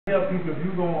Tell people, if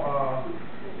you're going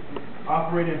to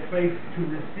operate in faith to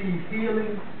receive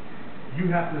healing, you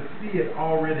have to see it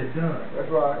already done. That's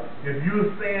right. If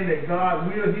you're saying that God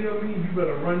will heal me, you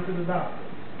better run to the doctor,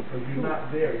 because you're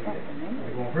not there yet.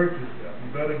 You're going to hurt yourself.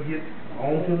 You better get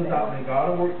on to the doctor, and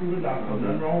God will work through the doctor.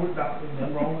 Nothing wrong with doctors,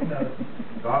 nothing wrong with medicine.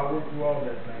 God will work through all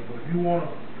that thing. But if you want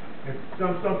to, if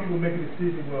some people make a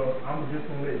decision, well, I'm just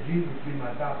going to let Jesus be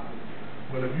my doctor.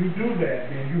 Well, if you do that,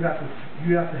 then you have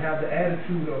to have the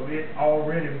attitude of it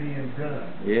already being done.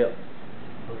 Yep.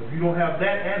 But if you don't have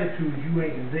that attitude, you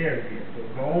ain't there yet. So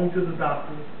go on to the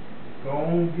doctor. Go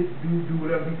on, do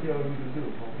whatever he tells you to do.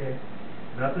 Okay?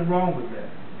 Nothing wrong with that.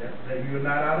 That you're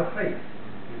not out of faith.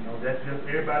 You know, that's just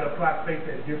everybody apply faith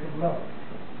at different levels.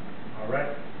 All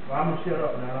right. So I'm gonna shut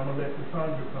up now. I'm gonna let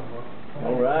Cassandra come up.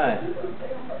 All right.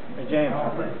 Hey, James.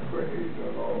 Praise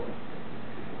the Lord.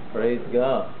 Praise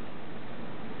God.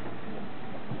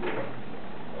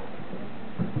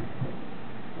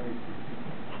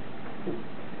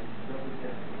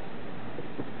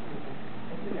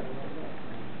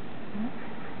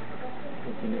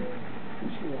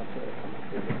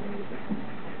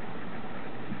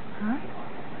 Huh?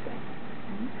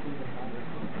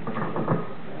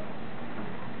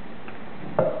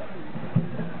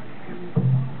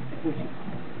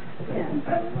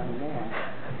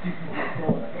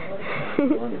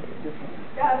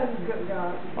 God is a good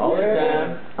God. All the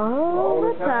time. All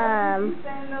the time. He's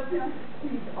standing up here.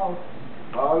 He's awesome.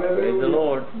 Hallelujah. Praise the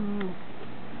Lord.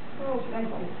 Oh, thank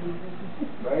you, Jesus.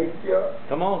 Thank you.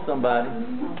 Come on, somebody.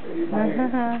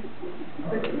 Amen.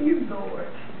 But you, Lord.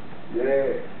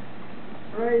 Yeah.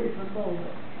 Praise the Lord.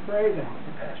 Praise Him.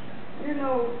 You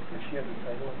know,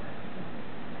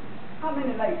 how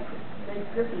many like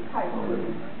different types of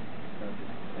pudding?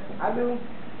 I do.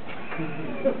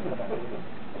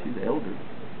 She's elder.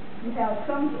 You have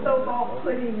some store-bought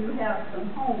pudding, you have some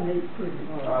homemade pudding.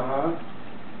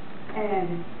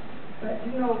 But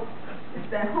you know, it's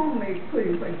that homemade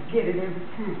pudding where you get it every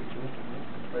time.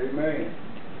 Amen.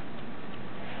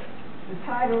 The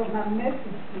title of my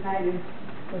message tonight is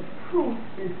 "The Proof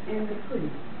is in the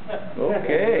Pudding."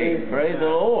 Okay. Praise the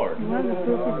Lord. What is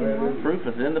this? Proof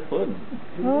is in the pudding.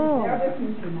 Oh. Bear with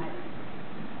me tonight.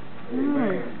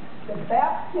 Amen. The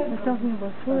baptism We're talking about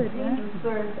of food, Jesus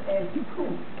serves as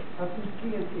proof of his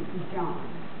deity to John.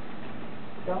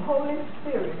 The Holy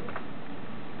Spirit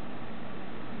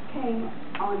came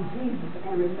on Jesus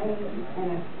and remained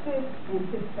and assisted in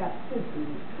his baptism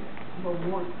for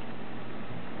work.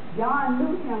 John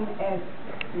knew him as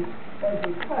a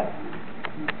cousin.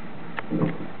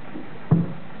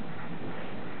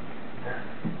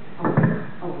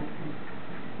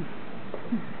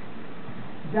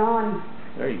 John,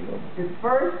 There you go. the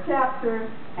first chapter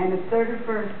and the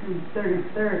 31st through the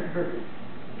 33rd verse.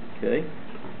 Okay.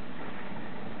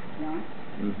 John?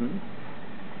 Mm-hmm.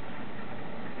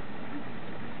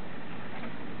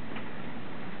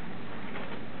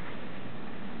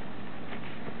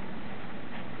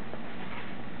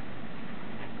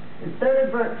 The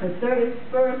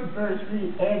 31st verse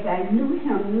reads, "As I knew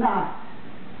him not,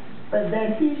 but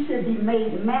that he should be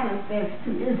made manifest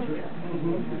to Israel.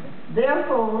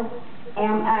 Therefore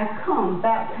am I come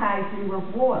baptizing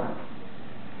with water."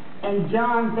 And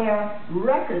John bare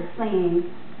record, saying,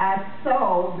 "I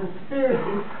saw the Spirit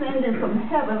descending from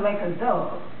heaven like a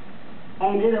dove,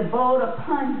 and it abode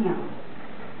upon him.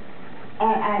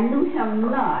 And I knew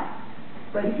him not,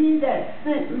 but he that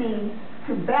sent me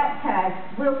to baptize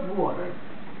with water,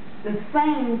 the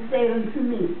same said unto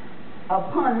me,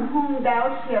 Upon whom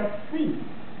thou shalt see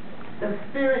the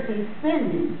Spirit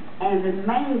descending and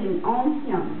remaining on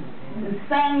him, the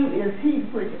same is he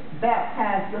which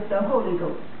baptized with the Holy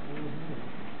Ghost.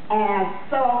 And I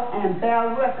saw and bear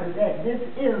record that this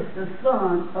is the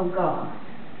Son of God."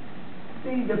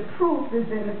 See, the proof is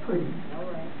in the pudding.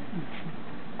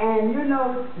 And you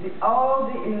know, all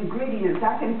the ingredients,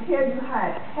 I can tell you how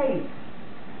it tastes,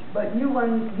 but you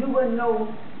wouldn't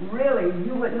know, really,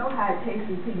 you wouldn't know how it tastes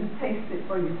until you taste it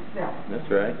for yourself.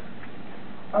 That's right.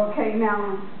 Okay,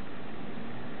 now,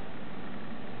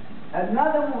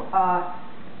 another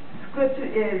scripture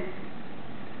is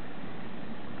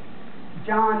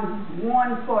John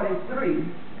 1:43.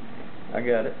 I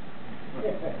got it.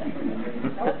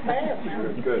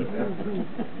 Good.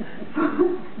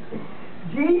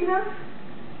 Jesus,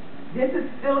 this is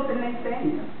Philip and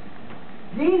Nathaniel.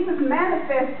 Jesus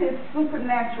manifests his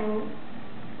supernatural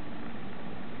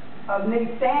of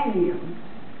Nathaniel.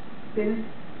 Just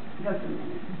a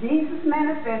minute. Jesus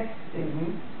manifested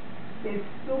his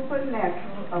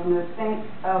supernatural of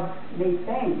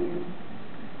Nathaniel.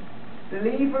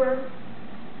 Believer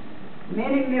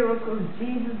Many miracles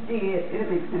Jesus did. It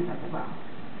makes sense after a while.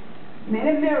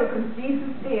 Many miracles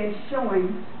Jesus did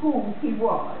showing who he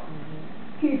was.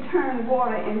 He turned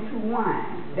water into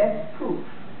wine. That's proof.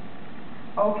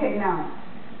 Okay, now,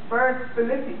 first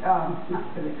St.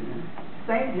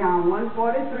 John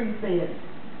 1:43 says,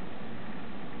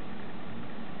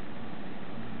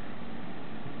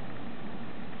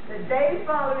 the day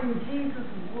following Jesus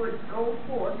would go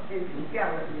forth into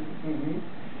Galilee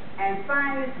and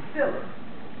findeth Philip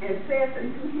and saith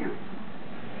unto him,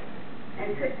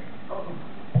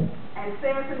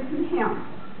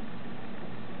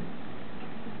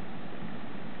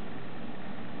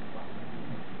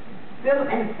 Philip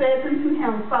and saith unto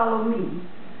him, follow me.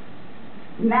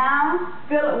 Now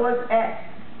Philip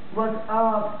was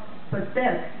of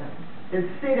Bethsaida, the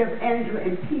city of Andrew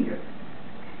and Peter.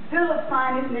 Philip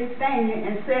findeth Nathanael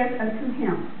and saith unto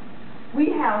him,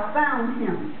 we have found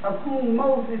him, of whom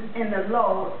Moses in the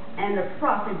law and the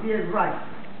prophet did write,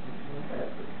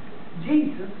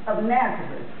 Jesus of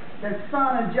Nazareth, the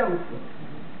son of Joseph.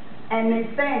 And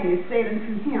Nathanael said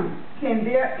unto him, can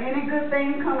there any good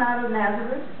thing come out of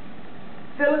Nazareth?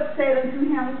 Philip said unto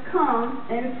him, come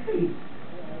and see.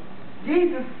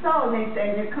 Jesus saw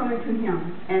Nathanael coming to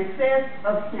him, and said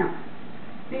of him,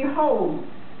 behold,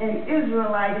 an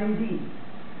Israelite indeed,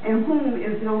 in whom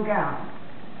is no guile.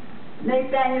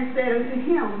 Nathanael said unto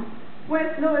him,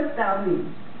 whence knowest thou me?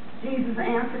 Jesus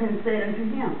answered and said unto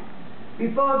him,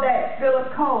 before that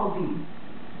Philip called thee,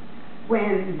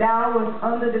 when thou wast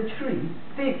under the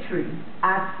fig tree,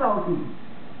 I saw thee.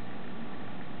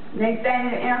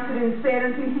 Nathanael answered and said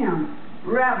unto him,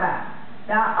 Rabbi,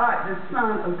 thou art the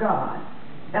Son of God,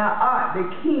 thou art the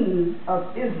King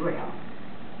of Israel.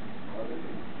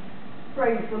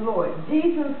 Praise the Lord.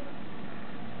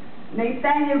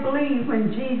 Nathanael believed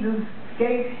when Jesus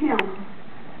gave him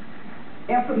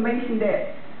information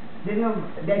that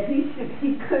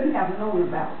he couldn't have known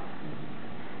about.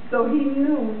 So he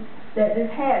knew that this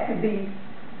had to be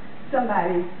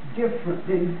somebody different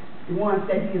than the ones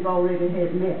that he already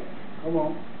had met. Come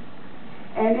on.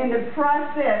 And in the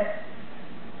process,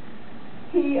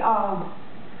 he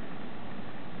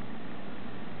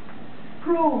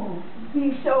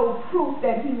showed proof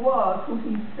that he was who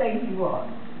he said he was.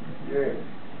 Yes.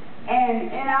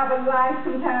 And in our life,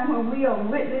 sometimes when we are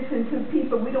witnessing to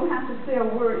people, we don't have to say a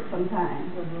word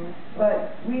sometimes,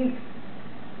 but we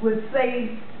would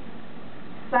say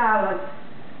silent,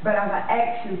 but our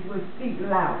actions would speak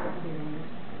louder.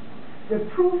 The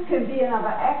proof can be in our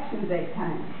actions at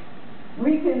times.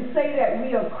 We can say that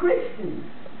we are Christians,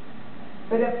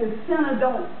 but if the sinner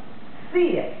don't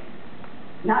see it,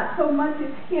 not so much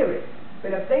as hear it,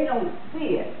 but if they don't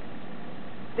see it,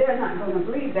 they're not going to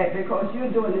believe that because you're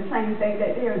doing the same thing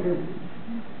that they're doing.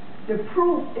 The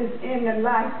proof is in the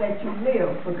life that you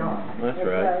live for God. That's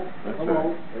right. That's Come right.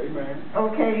 on. Amen.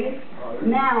 Okay? Hallelujah.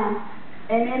 Now,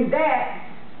 and in that,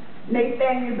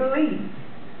 Nathanael believed.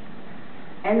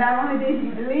 And not only did he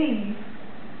believe,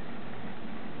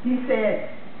 he said,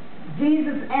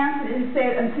 Jesus answered and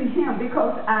said unto him,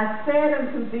 because I said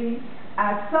unto thee,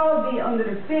 I saw thee under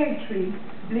the fig tree,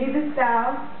 believest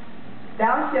thou?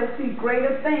 Thou shalt see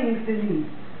greater things than these.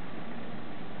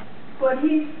 What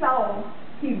he saw,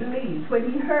 he believed. What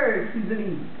he heard, he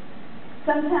believed.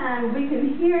 Sometimes we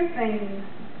can hear things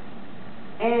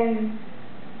and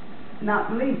not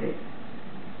believe it.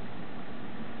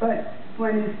 But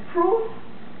when it's proof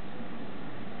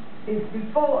is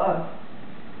before us,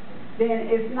 then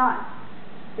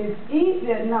it's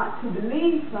easier not to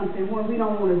believe something when we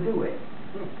don't want to do it.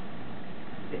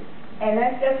 And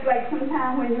that's just like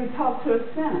sometimes when you talk to a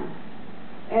sinner,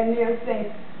 and they'll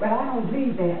say, well, I don't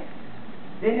believe that.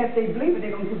 Then if they believe it,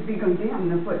 they're going to be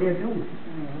condemned of what they're doing.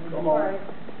 Come on.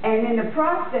 And in the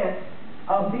process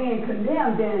of being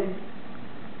condemned, then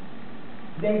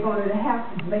they're going to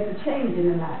have to make a change in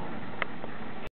their life.